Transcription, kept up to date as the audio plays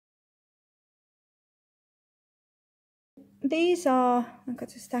these are, I've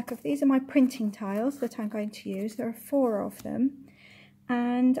got a stack of, these are my printing tiles that I'm going to use. There are 4 of them.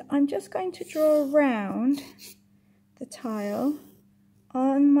 And I'm just going to draw around the tile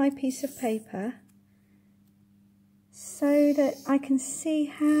on my piece of paper so that I can see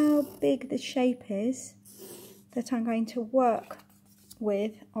how big the shape is that I'm going to work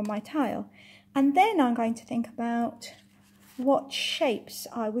with on my tile. And then I'm going to think about what shapes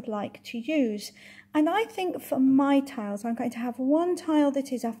I would like to use. And I think for my tiles, I'm going to have one tile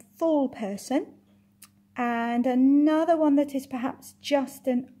that is a full person and another one that is perhaps just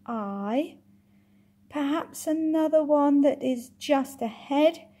an eye, perhaps another one that is just a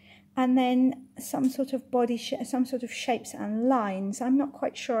head, and then some sort of body shape, some sort of shapes and lines. I'm not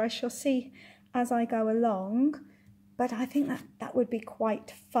quite sure. I shall see as I go along, but I think that would be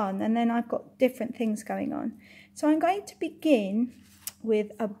quite fun. And then I've got different things going on. So I'm going to begin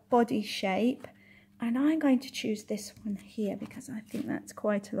with a body shape, and I'm going to choose this one here because I think that's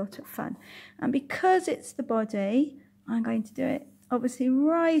quite a lot of fun. And because it's the body, I'm going to do it obviously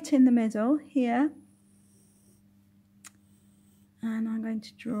right in the middle here. And I'm going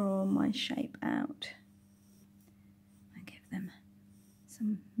to draw my shape out. I give them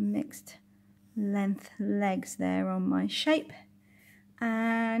some mixed length legs there on my shape.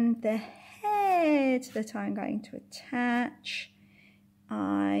 And the head that I'm going to attach,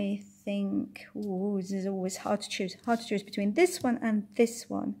 I think, ooh, this is always hard to choose between this one and this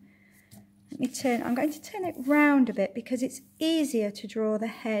one. Let me turn, I'm going to turn it round a bit because it's easier to draw the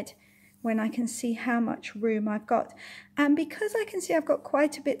head when I can see how much room I've got. And because I can see I've got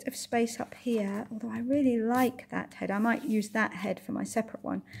quite a bit of space up here, although I really like that head, I might use that head for my separate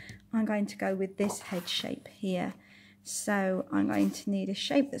one, I'm going to go with this head shape here. So I'm going to need a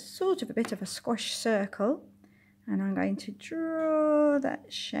shape that's sort of a bit of a squash circle, and I'm going to draw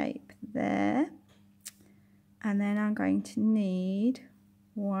that shape there. And then I'm going to need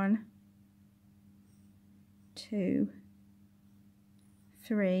 1, 2,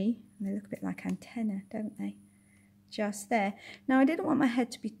 3, and they look a bit like antenna, don't they? Just there. Now I didn't want my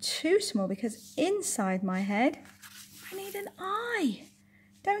head to be too small because inside my head I need an eye,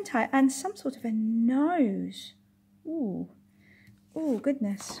 don't I? And some sort of a nose. Ooh, oh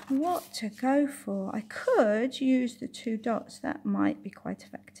goodness, what to go for? I could use the 2 dots, that might be quite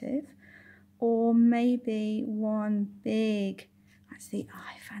effective. Or maybe one big, actually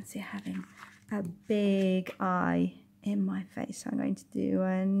I fancy having a big eye in my face. I'm going to do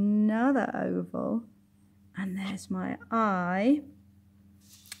another oval, and there's my eye,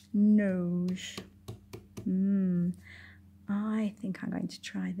 nose. I think I'm going to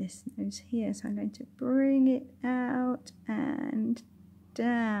try this nose here, so I'm going to bring it out and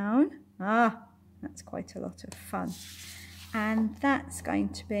down. Ah, that's quite a lot of fun. And that's going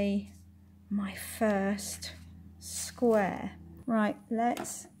to be my first square. Right,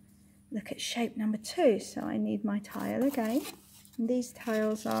 let's look at shape number 2. So I need my tile again. And these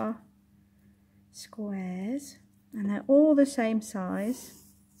tiles are squares and they're all the same size.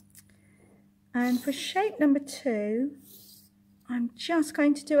 And for shape number 2, I'm just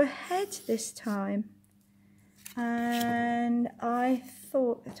going to do a head this time. And I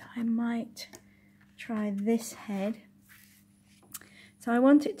thought that I might try this head. So I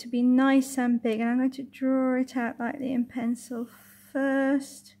want it to be nice and big, and I'm going to draw it out lightly in pencil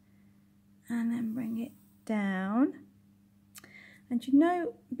first and then bring it down. And you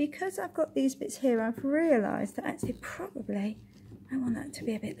know, because I've got these bits here, I've realised that actually probably I want that to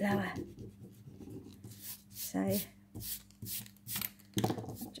be a bit lower. So I'm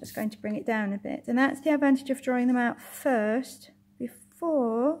just going to bring it down a bit, and that's the advantage of drawing them out first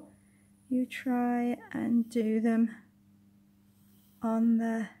before you try and do them on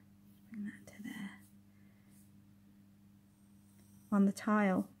the, bring that to there, on the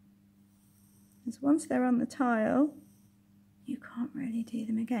tile. Because once they're on the tile, you can't really do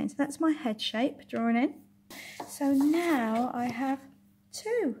them again. So that's my head shape drawn in. So now I have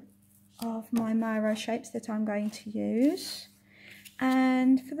 2 of my Miro shapes that I'm going to use.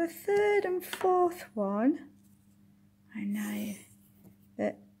 And for the 3rd and 4th one, I know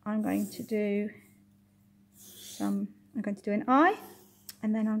that I'm going to do an eye,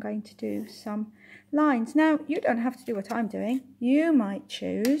 and then I'm going to do some lines. Now, you don't have to do what I'm doing. You might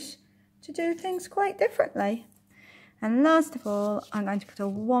choose to do things quite differently. And last of all, I'm going to put a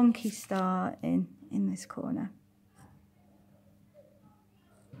wonky star in this corner.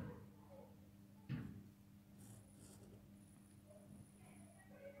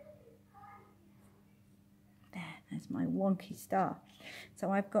 There's my wonky star.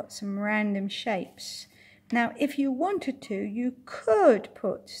 So I've got some random shapes. Now, if you wanted to, you could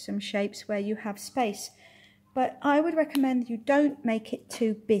put some shapes where you have space. But I would recommend you don't make it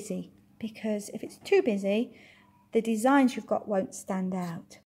too busy, because if it's too busy, the designs you've got won't stand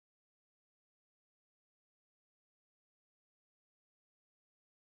out.